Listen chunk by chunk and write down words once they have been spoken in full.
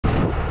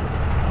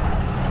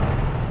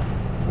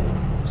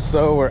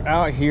So we're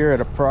out here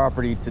at a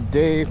property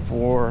today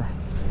for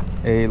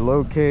a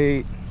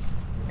locate,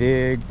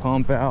 dig,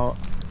 pump out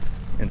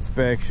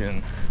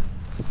inspection.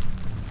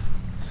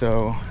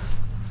 So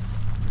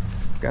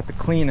got the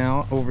clean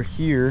out over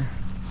here.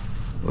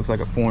 Looks like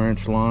a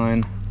 4-inch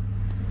line.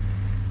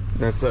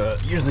 That's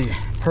usually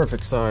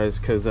perfect size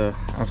because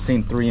I've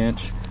seen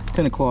 3-inch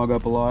tend to clog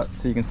up a lot.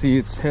 So you can see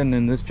it's heading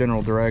in this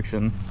general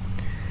direction.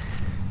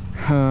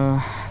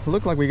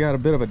 Looked like we got a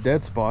bit of a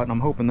dead spot, and I'm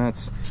hoping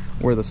that's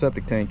where the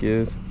septic tank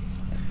is.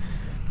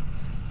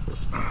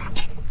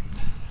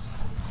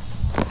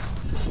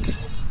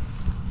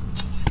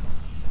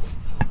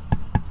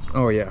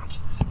 Oh yeah,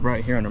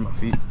 right here under my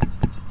feet.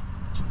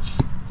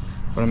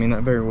 But I mean,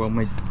 that very well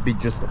might be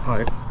just a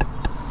pipe.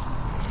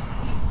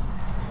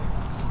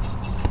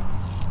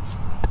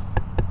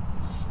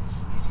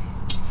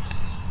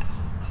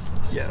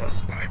 Yeah, that's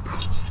the pipe.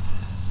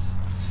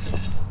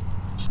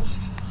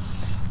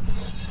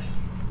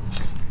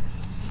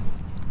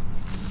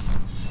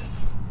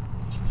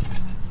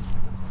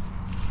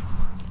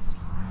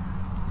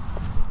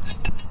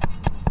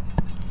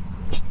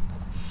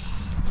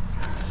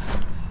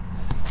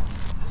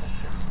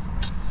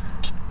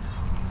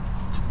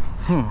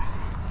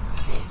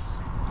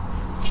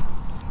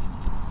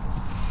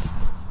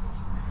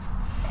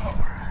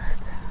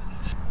 Alright.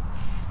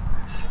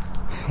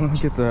 So let me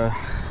get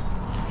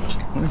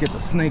the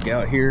snake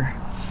out here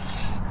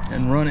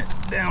and run it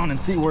down and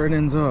see where it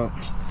ends up.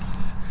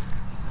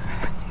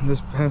 This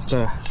has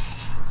to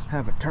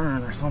have a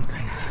turn or something.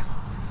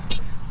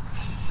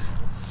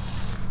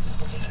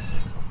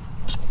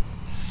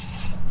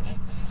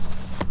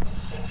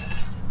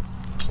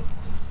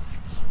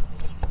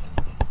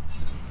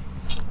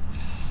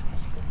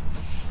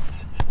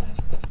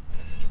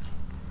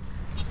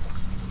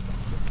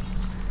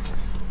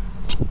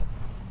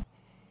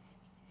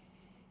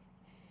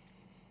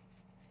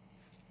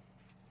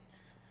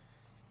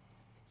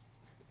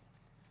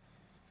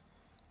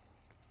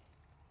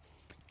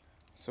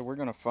 So we're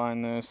gonna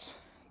find this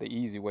the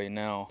easy way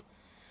now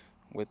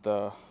with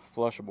the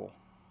Flushable.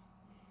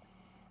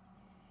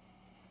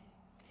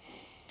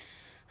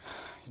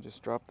 You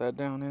just drop that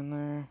down in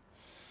there,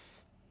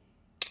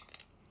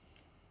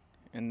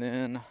 and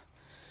then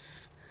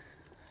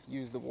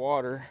use the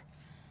water .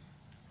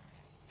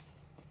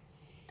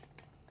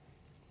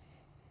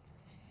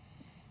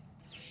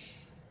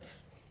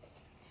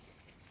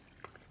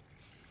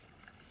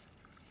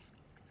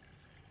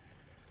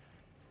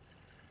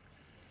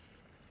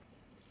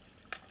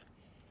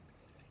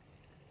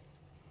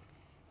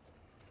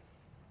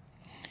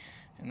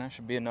 And that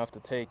should be enough to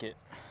take it.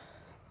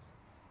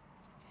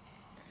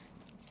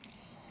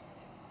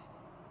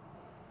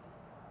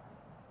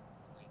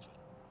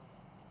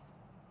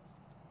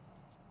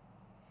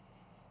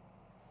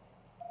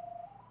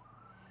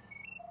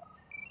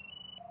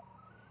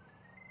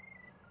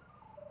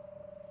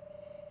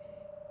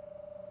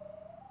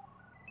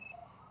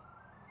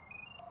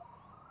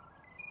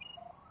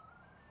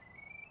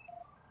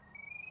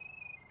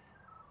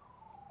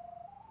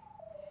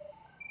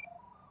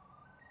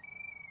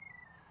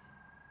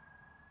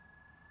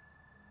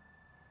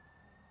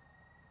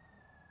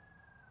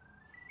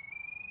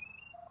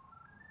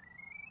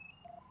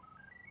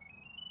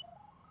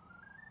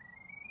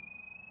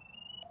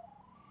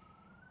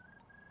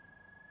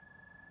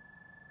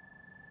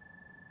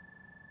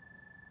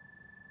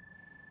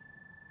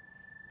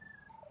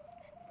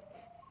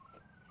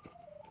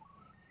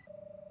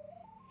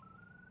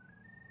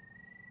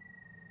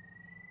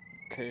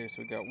 Okay,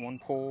 so we got one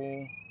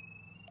pole.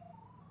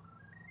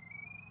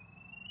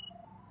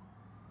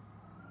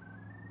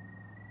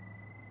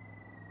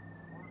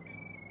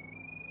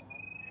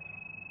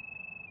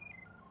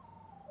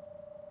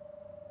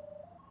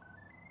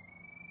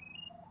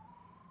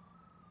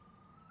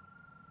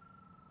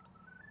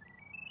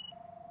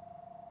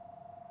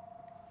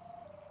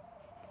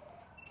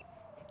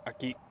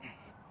 Aquí.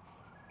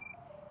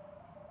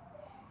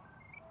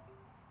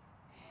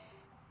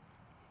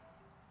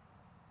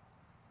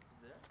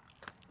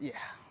 Yeah.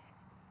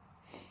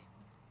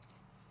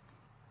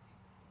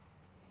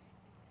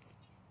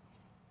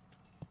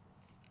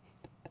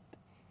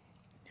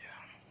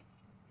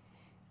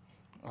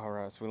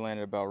 Alright, so we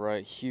landed about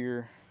right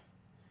here.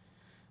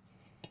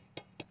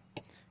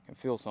 Can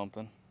feel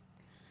something.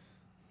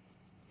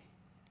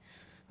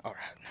 Alright.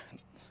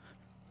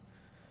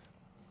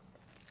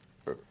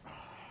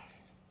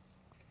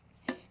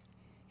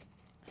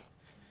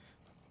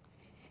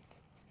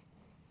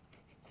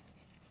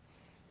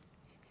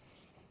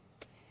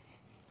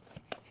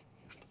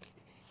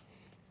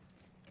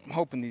 I'm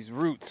hoping these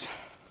roots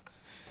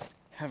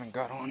haven't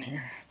got on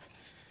here.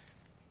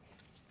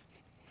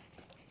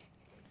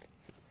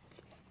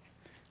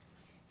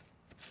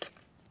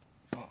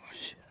 Oh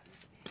shit.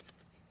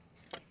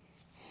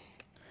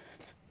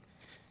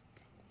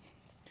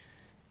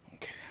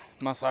 Okay,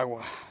 más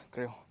agua,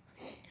 creo.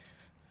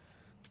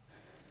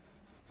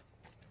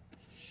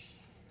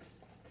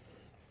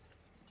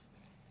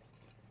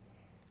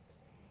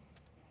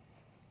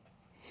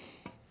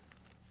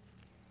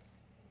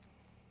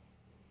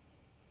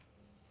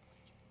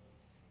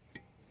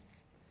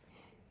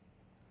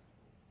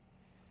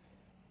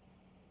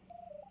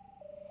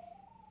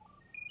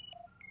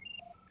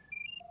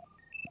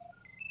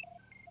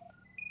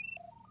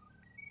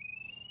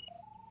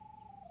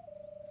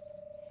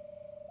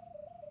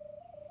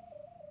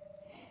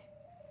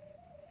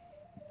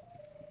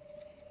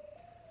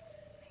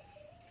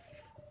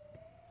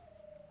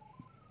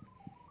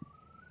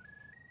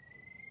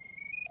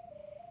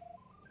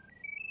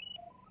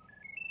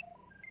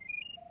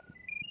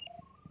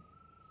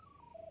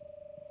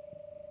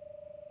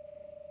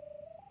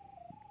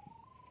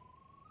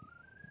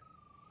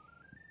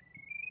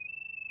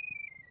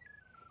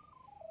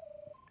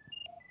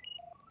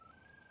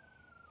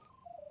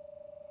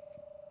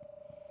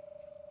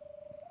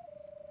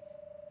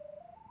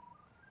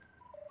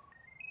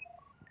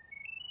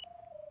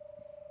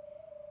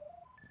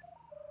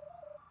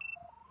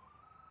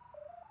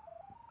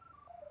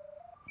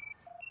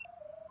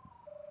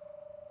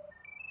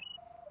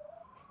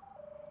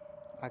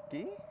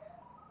 Aquí.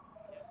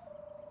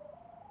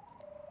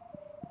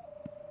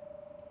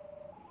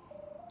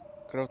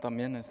 Creo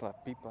también es la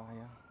pipa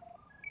allá.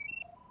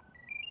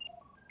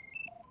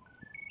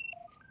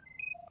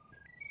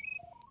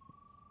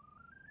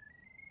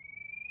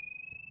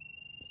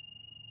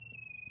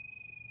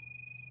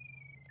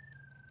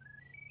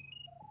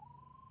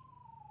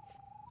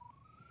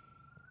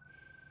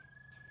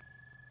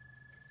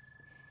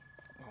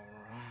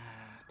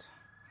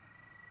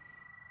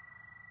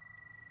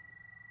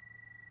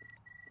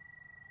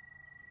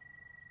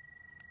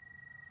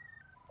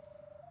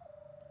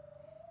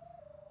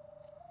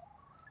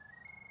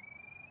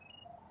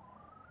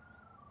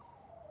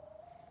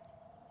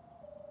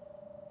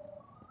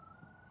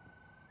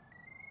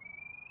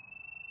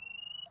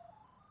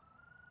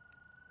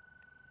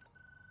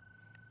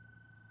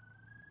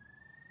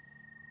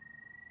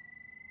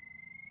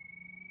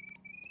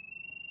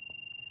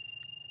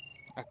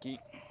 Aquí.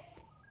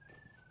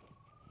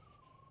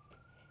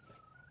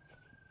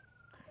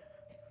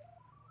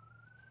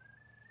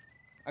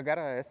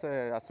 Agarra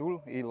ese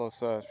azul y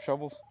los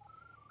shovels.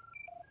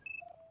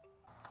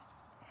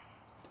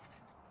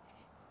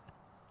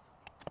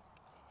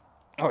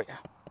 Oh yeah.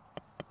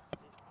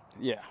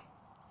 Yeah.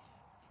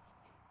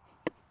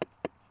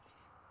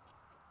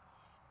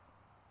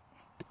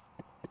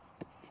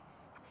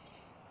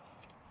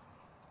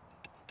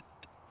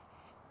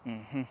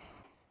 Mm-hmm.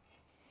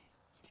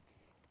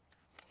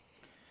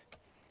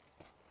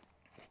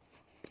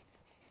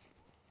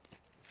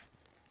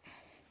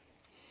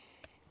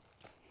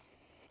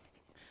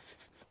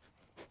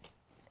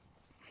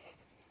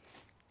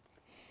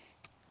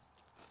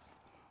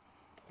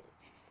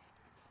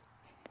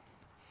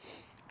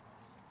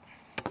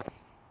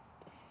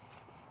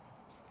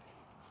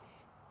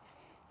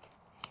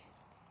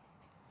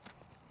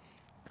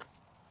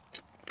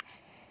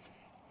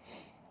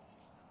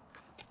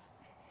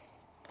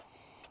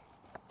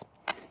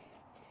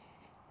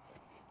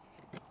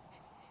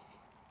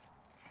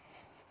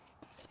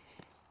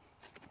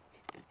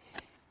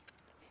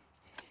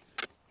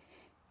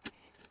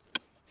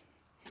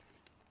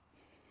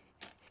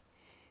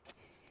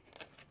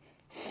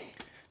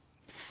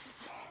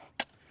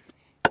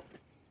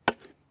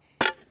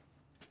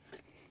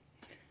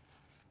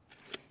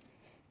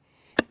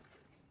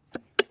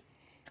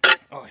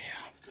 Oh yeah.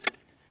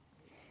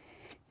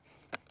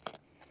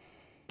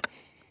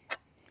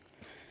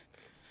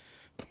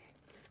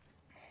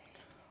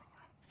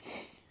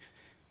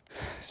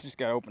 So just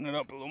gotta open it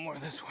up a little more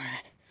this way.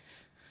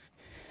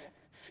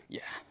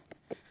 Yeah.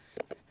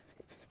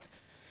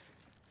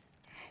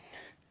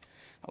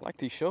 I like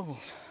these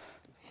shovels.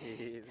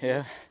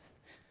 Yeah.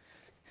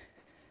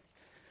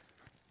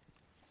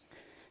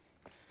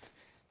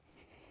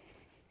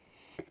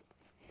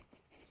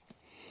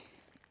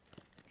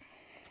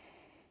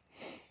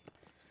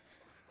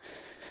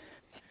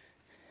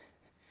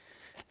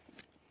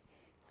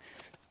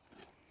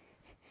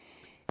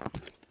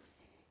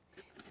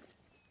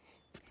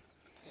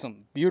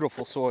 Some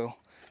beautiful soil.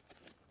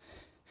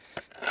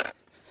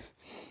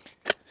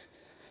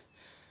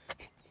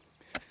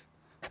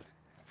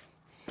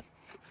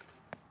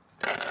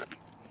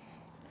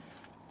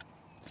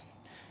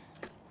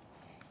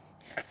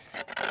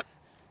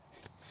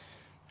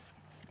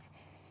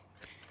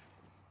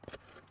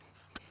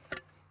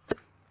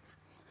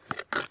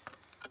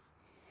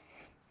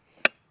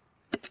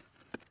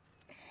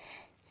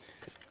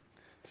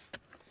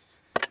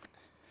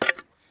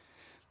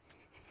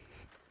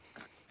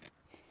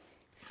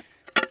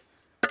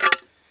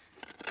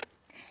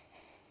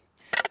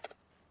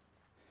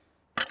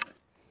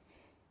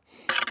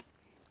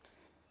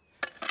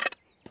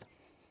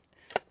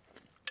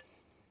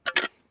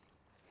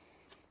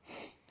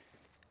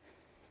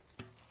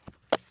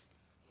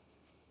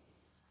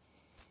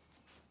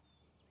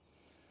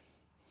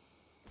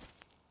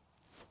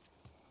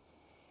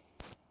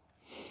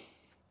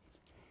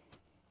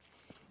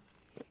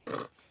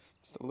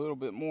 Just a little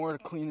bit more to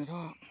clean it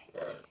up.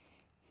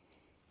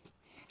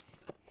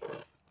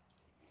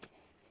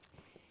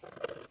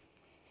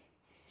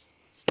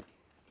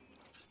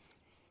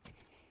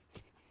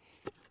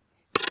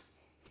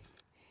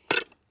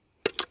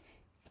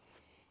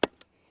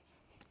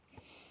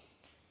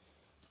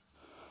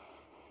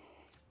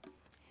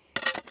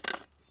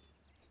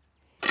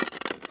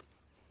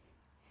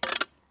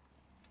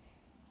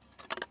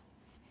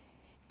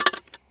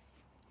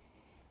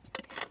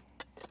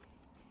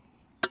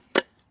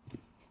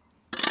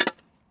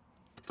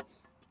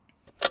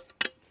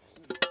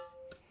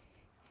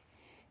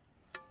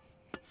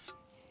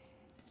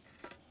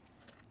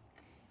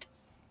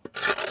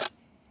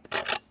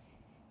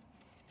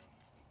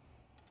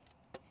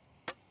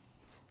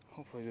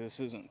 Hopefully this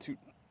isn't too...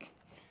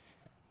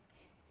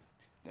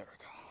 There we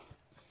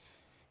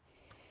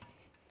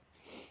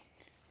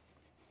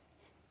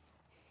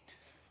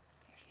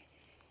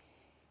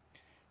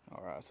go.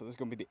 Alright, so this is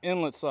going to be the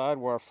inlet side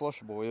where our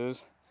flushable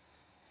is.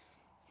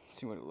 Let's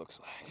see what it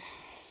looks like.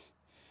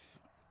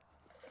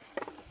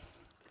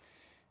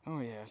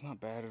 Oh yeah, it's not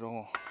bad at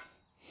all.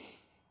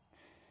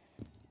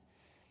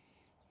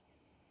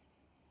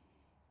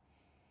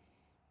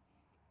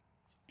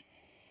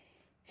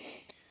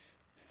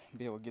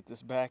 be able to get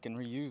this back and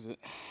reuse it.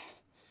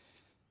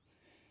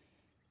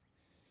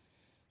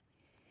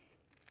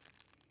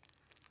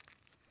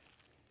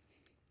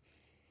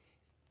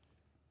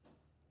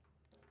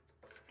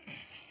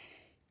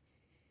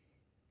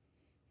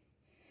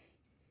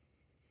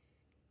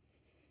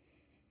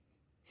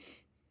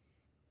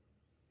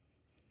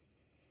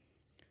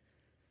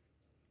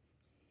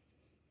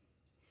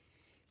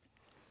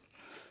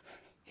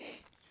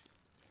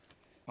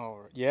 Oh,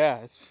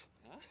 yeah, it's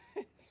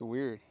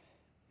weird.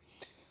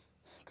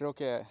 Creo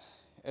que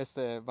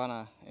van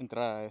a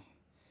entrar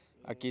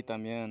aquí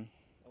también.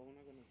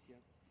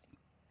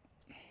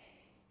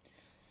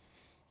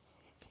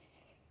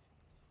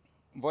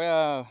 Voy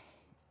a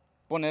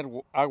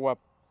poner agua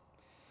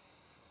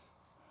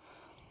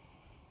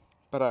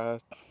para...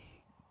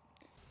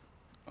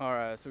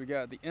 Alright, so we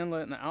got the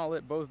inlet and the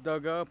outlet both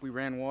dug up. We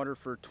ran water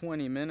for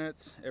 20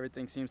 minutes.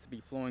 Everything seems to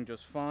be flowing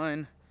just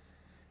fine.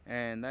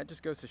 And that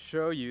just goes to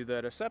show you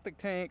that a septic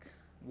tank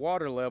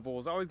water level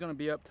is always going to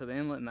be up to the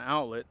inlet and the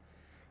outlet.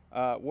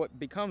 What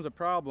becomes a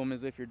problem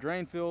is if your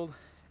drain field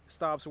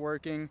stops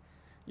working,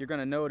 you're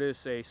going to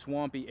notice a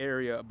swampy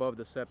area above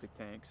the septic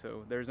tank.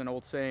 So there's an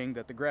old saying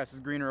that the grass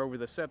is greener over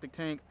the septic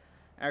tank.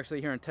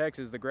 Actually, here in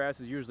Texas, the grass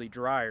is usually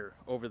drier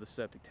over the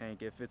septic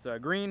tank. If it's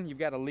green, you've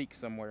got a leak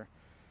somewhere.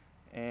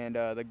 And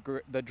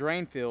the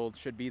drain field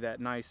should be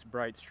that nice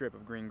bright strip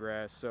of green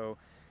grass. So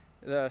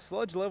the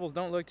sludge levels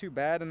don't look too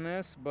bad in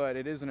this, but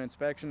it is an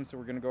inspection, so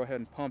we're going to go ahead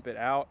and pump it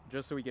out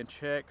just so we can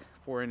check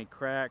for any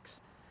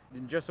cracks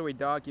and just so we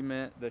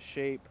document the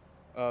shape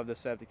of the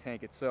septic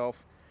tank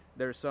itself.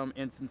 There's some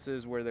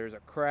instances where there's a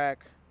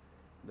crack,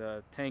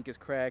 the tank is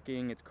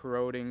cracking, it's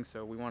corroding,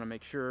 so we want to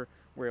make sure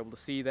we're able to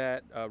see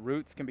that.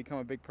 Roots can become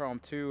a big problem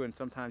too, and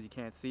sometimes you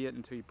can't see it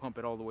until you pump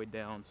it all the way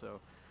down. So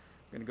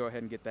I'm going to go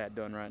ahead and get that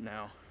done right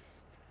now.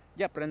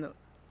 Yeah, prende.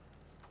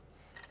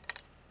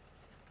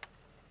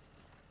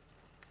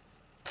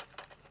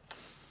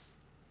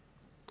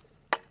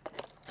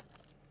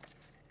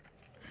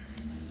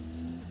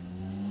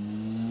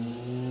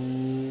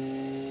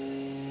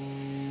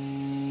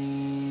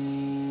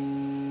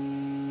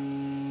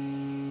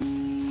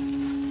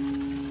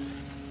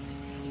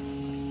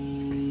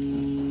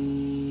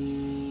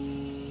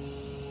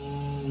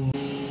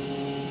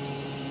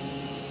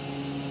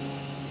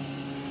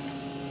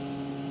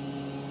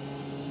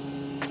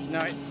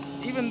 Now,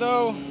 even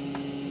though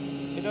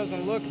it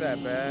doesn't look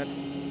that bad,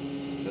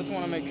 just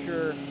want to make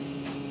sure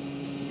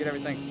you get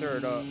everything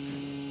stirred up.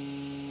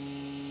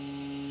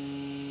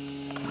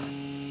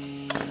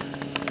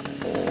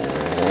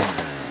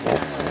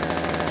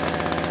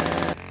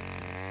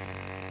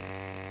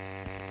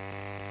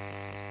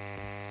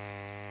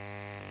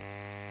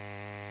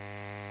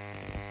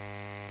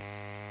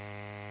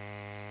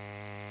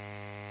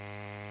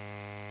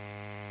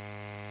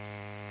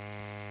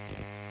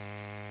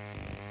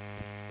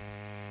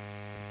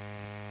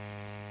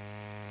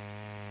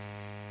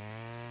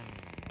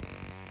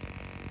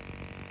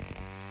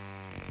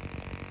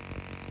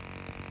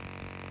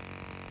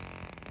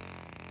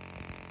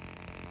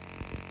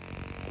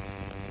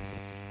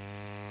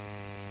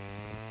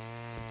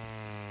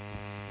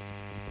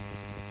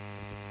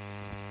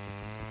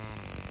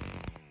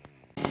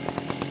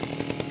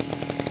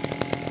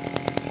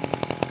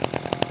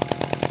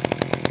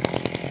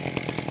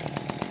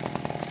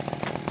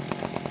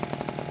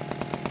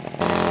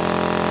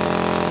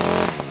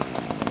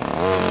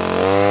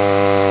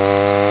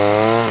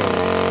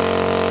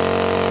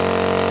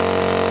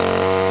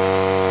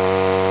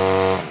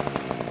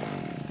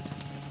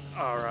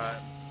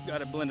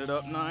 Got it blended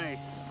up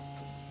nice.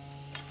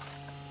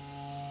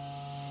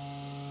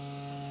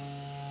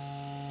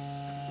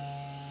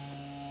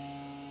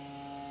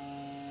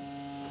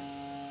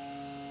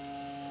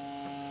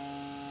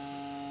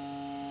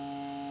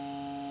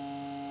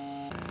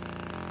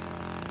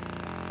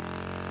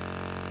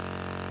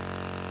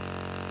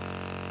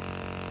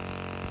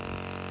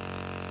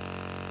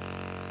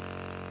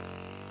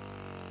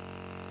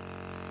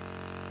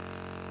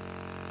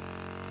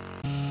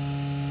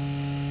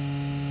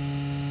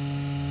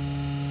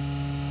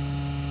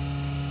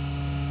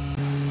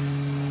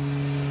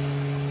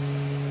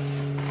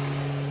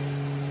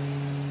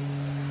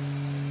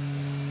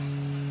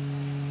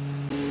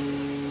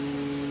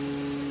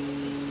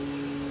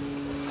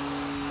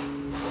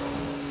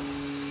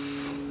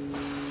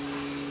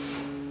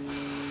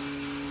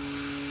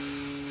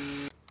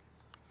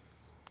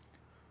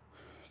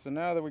 So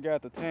now that we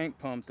got the tank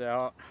pumped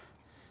out,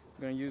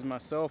 I'm going to use my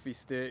selfie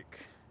stick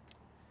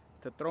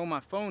to throw my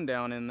phone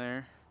down in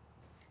there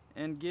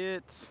and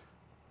get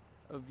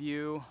a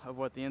view of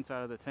what the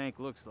inside of the tank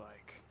looks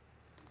like.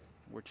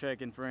 We're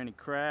checking for any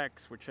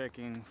cracks, we're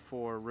checking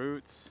for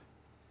roots.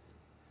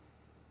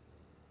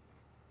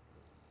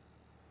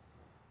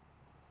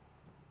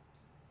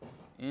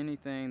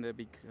 Anything that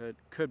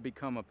could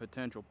become a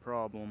potential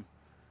problem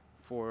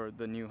for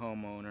the new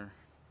homeowner.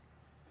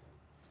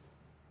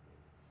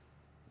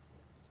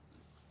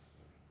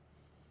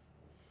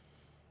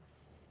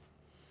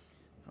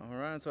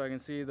 Alright, so I can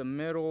see the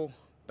middle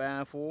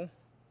baffle.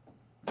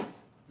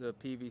 the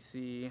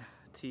PVC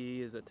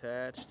T is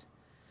attached.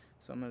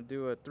 So I'm going to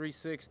do a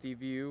 360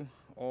 view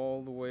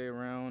all the way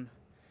around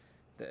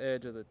the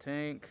edge of the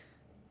tank.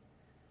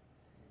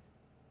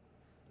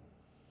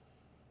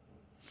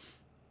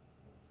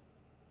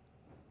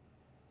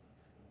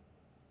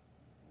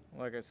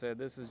 Like I said,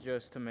 this is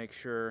just to make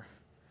sure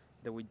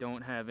that we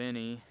don't have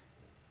any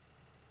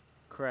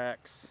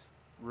cracks,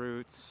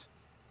 roots,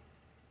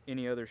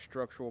 any other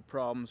structural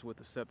problems with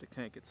the septic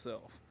tank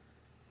itself.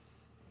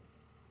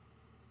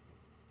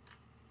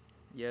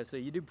 Yeah, so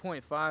you do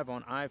 0.5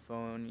 on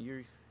iPhone,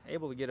 you're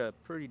able to get a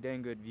pretty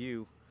dang good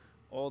view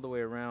all the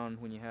way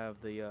around when you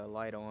have the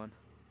light on.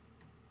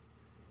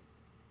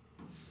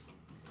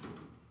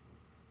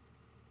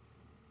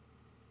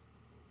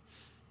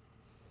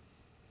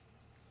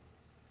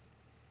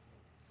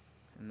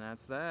 And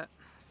that's that.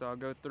 So I'll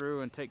go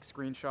through and take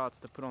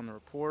screenshots to put on the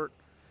report.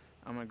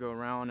 I'm gonna go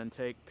around and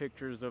take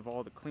pictures of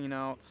all the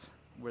cleanouts,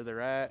 where they're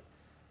at,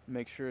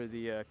 make sure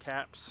the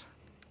caps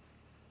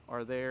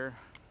are there,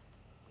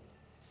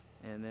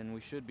 and then we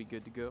should be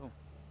good to go.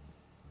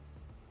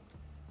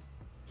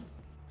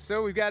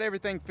 So we've got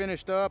everything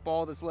finished up.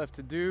 All that's left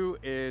to do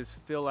is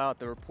fill out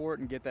the report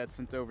and get that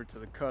sent over to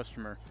the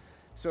customer.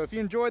 So if you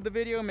enjoyed the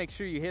video, make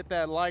sure you hit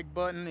that like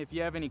button. If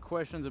you have any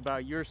questions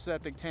about your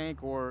septic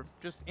tank or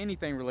just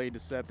anything related to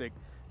septic,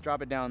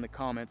 drop it down in the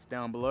comments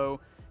down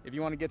below. If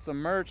you want to get some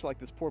merch like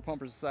this Poor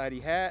Pumper Society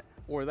hat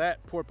or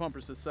that Poor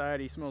Pumper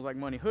Society Smells Like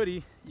Money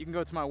hoodie, you can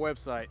go to my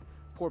website,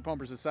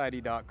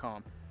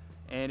 PoorPumperSociety.com.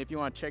 And if you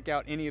want to check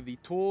out any of the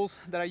tools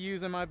that I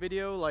use in my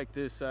video, like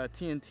this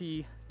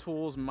TNT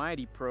Tools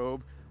Mighty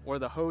Probe or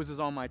the hoses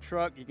on my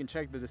truck, you can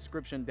check the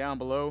description down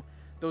below.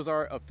 Those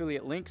are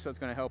affiliate links, so it's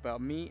going to help out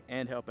me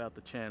and help out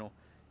the channel.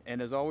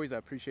 And as always, I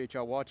appreciate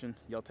y'all watching.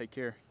 Y'all take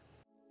care.